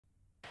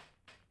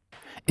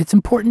It's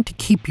important to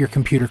keep your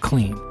computer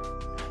clean,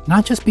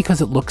 not just because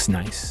it looks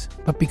nice,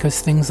 but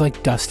because things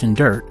like dust and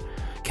dirt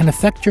can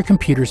affect your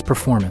computer's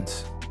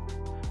performance.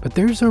 But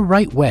there's a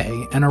right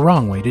way and a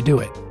wrong way to do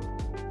it.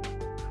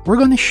 We're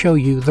going to show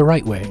you the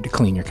right way to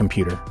clean your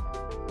computer.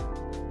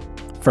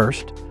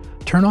 First,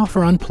 turn off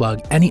or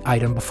unplug any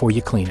item before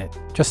you clean it,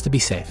 just to be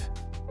safe.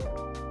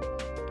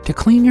 To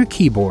clean your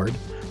keyboard,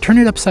 turn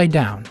it upside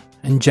down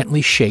and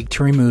gently shake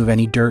to remove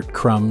any dirt,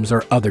 crumbs,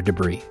 or other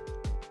debris.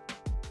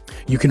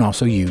 You can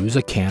also use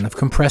a can of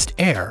compressed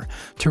air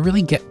to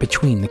really get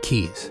between the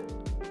keys.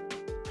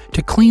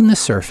 To clean the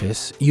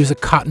surface, use a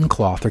cotton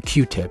cloth or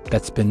Q-tip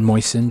that's been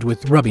moistened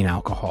with rubbing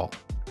alcohol.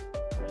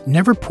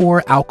 Never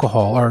pour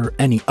alcohol or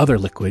any other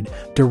liquid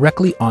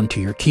directly onto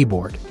your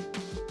keyboard.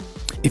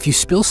 If you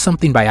spill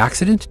something by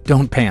accident,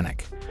 don't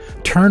panic.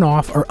 Turn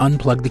off or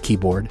unplug the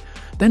keyboard,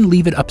 then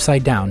leave it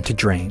upside down to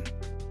drain.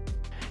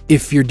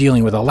 If you're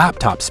dealing with a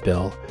laptop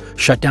spill,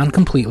 shut down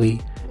completely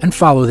and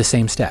follow the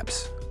same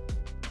steps.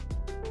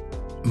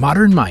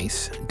 Modern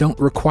mice don't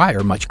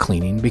require much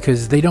cleaning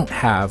because they don't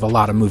have a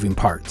lot of moving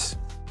parts.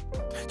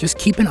 Just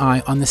keep an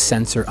eye on the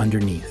sensor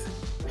underneath.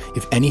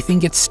 If anything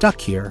gets stuck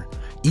here,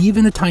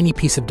 even a tiny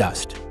piece of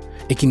dust,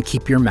 it can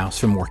keep your mouse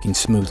from working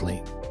smoothly.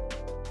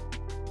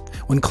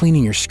 When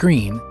cleaning your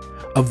screen,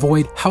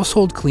 avoid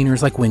household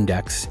cleaners like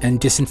Windex and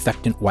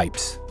disinfectant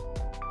wipes.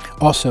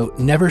 Also,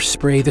 never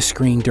spray the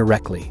screen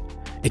directly.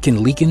 It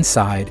can leak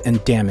inside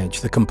and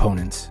damage the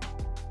components.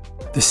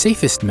 The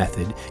safest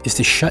method is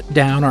to shut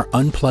down or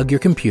unplug your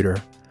computer,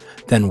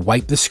 then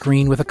wipe the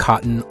screen with a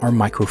cotton or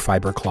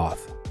microfiber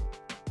cloth.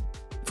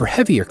 For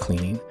heavier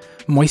cleaning,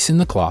 moisten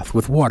the cloth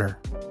with water.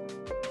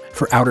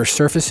 For outer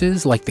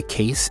surfaces like the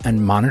case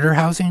and monitor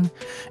housing,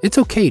 it's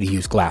okay to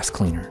use glass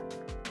cleaner.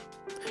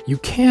 You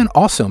can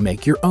also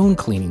make your own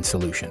cleaning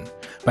solution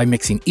by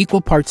mixing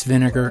equal parts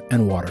vinegar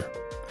and water.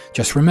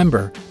 Just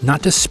remember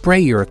not to spray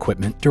your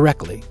equipment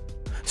directly.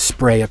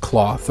 Spray a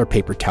cloth or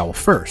paper towel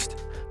first,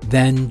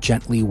 then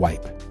gently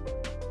wipe.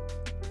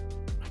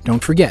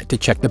 Don't forget to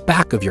check the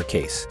back of your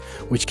case,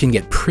 which can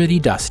get pretty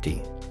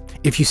dusty.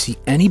 If you see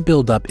any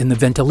buildup in the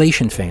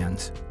ventilation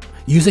fans,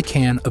 use a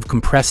can of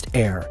compressed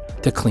air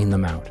to clean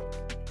them out.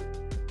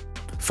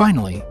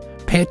 Finally,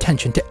 pay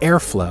attention to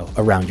airflow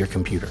around your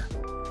computer.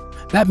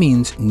 That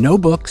means no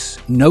books,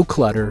 no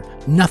clutter,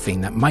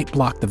 nothing that might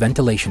block the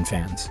ventilation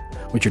fans,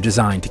 which are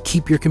designed to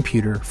keep your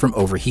computer from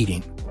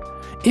overheating.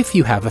 If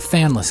you have a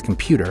fanless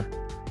computer,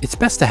 it's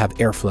best to have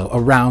airflow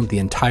around the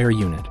entire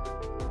unit.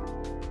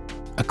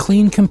 A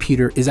clean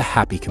computer is a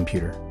happy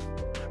computer.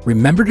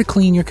 Remember to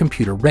clean your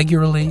computer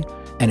regularly,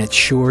 and it's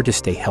sure to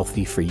stay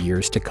healthy for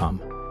years to come.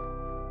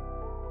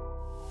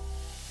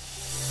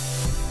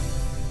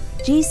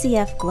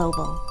 GCF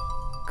Global,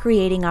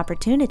 creating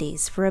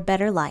opportunities for a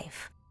better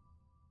life.